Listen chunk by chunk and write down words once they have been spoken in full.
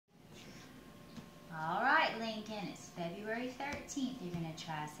weekend. It's February 13th. You're going to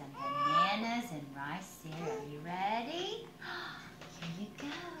try some bananas and rice syrup. You ready? Here you go.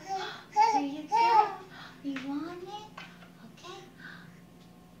 Here you go. You want it? Okay.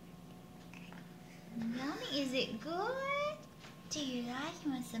 Yummy. Is it good? Do you like it?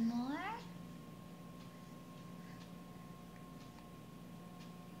 You want some more?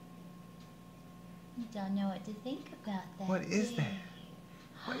 You don't know what to think about that. What is that?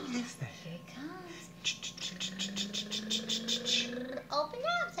 What is that? Here it comes. Open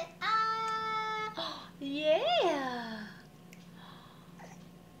up. Say, ah. Yeah.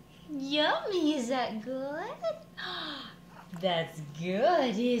 Yummy. Is that good? That's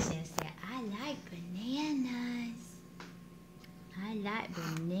good, isn't it? Say, I like bananas. I like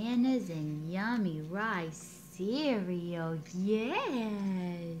bananas and yummy rice cereal.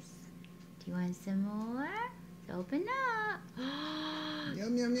 Yes. Do you want some more? Open up.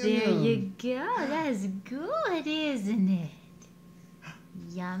 Yum, yum, yum, There yum. you go. That's good, isn't it?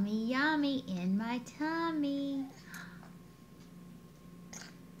 Yummy, yummy in my tummy.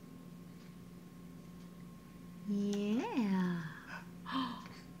 Yeah.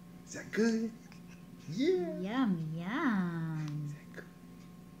 Is that good? Yeah. Yum, yum. Is that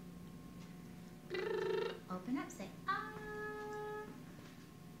good? Open up, say, ah.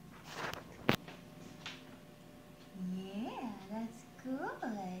 Yeah, that's good.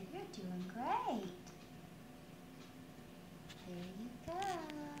 You're doing great. There you go.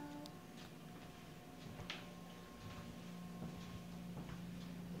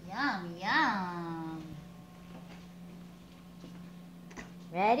 Yum, yum.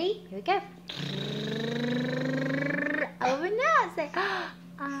 Ready? Here we go. Open up. Say, ah,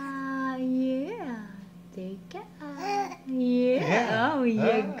 yeah. There you go. Yeah. Oh,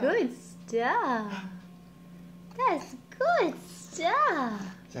 yeah. Good stuff. That's good stuff.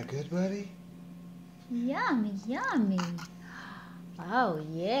 Is that good, buddy? Yummy, yummy. Oh,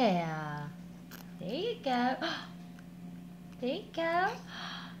 yeah. There you go. There you go.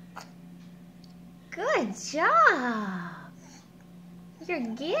 Good job. You're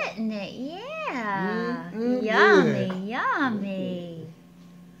getting it, yeah. Yummy, good. yummy.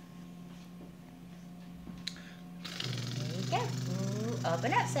 There you go. Ooh,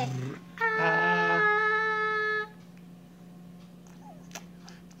 open up, say, ah.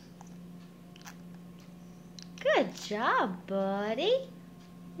 Good job, buddy.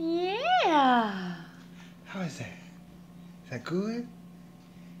 Yeah. How is that? Is that good?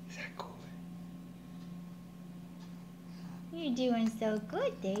 Is that good? You're doing so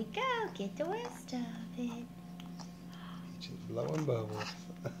good. There you go. Get the rest of it. He's just blowing bubbles.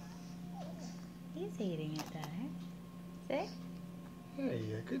 He's eating it though. See? Hey,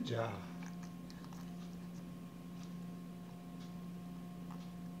 yeah, good job.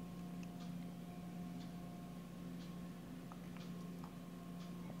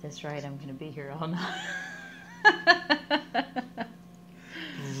 That's right. I'm going to be here all night.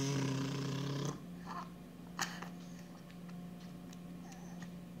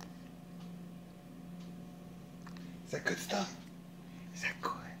 Is that good stuff? Is that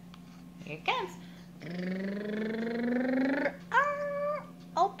good? Here it comes.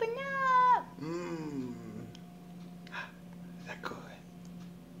 Open up. Is that good?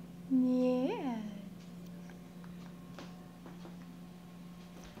 Yeah.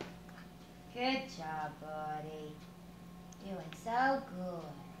 Good job, buddy. Doing so good.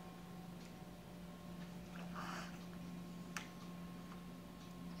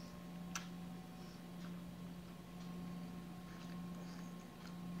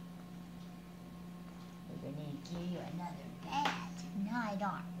 We're going to give you another bath tonight,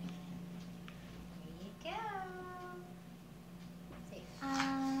 aren't we? There you go. Say,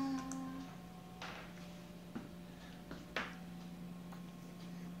 ah.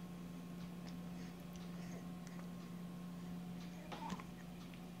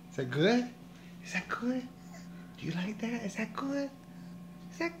 Is that good? Is that good? Do you like that? Is that good?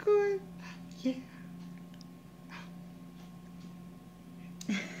 Is that good? Yeah.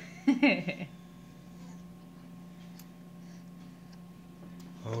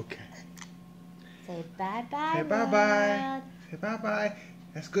 Okay. Say bye-bye. Say bye-bye. world. Say bye-bye.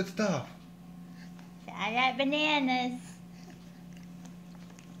 That's good stuff. I like bananas.